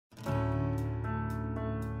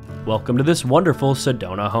Welcome to this wonderful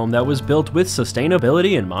Sedona home that was built with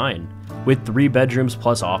sustainability in mind. With 3 bedrooms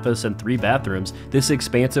plus office and 3 bathrooms, this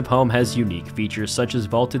expansive home has unique features such as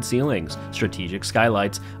vaulted ceilings, strategic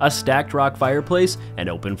skylights, a stacked rock fireplace, an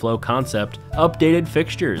open flow concept, updated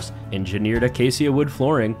fixtures, engineered acacia wood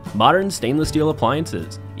flooring, modern stainless steel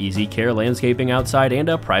appliances, easy care landscaping outside, and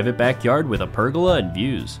a private backyard with a pergola and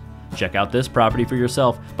views. Check out this property for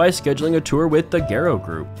yourself by scheduling a tour with the Garrow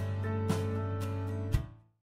Group.